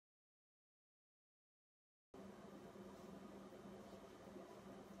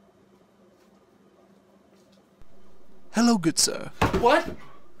Hello, good sir. What?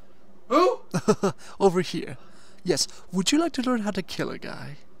 Who? Over here. Yes, would you like to learn how to kill a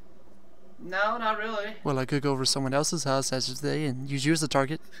guy? No, not really. Well, I could go over someone else's house as today and use you as a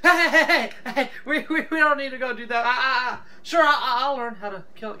target. Hey, we don't need to go do that. Sure, I'll learn how to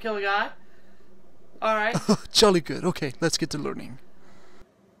kill a guy. All right. Jolly good. Okay, let's get to learning.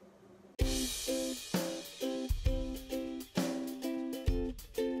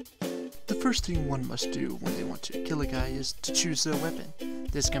 The first thing one must do when they want to kill a guy is to choose a weapon.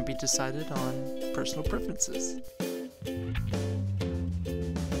 This can be decided on personal preferences.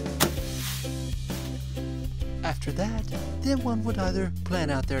 After that, then one would either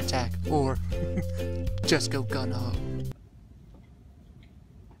plan out their attack or just go gung-ho.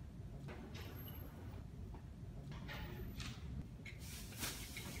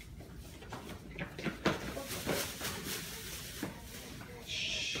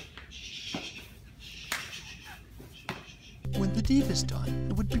 When the deed is done,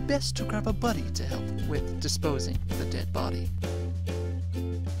 it would be best to grab a buddy to help with disposing the dead body.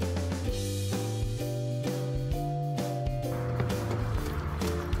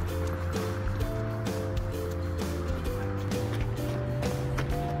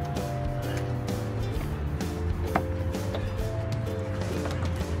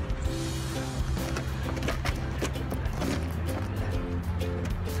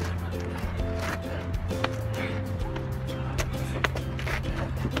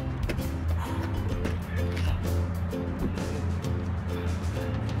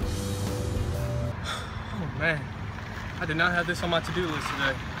 Man, I did not have this on my to-do list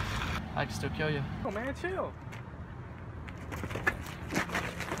today. I can still kill you. Oh man, chill.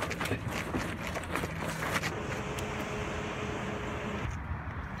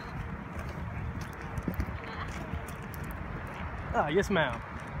 Yes ma'am.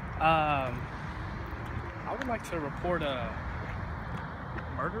 I would like to report a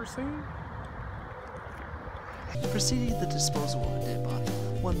murder scene. Preceding the disposal of a dead body,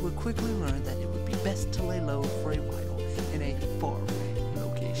 one would quickly learn that it would be best to lay low for a while in a faraway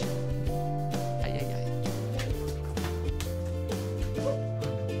location. Ay, ay, ay.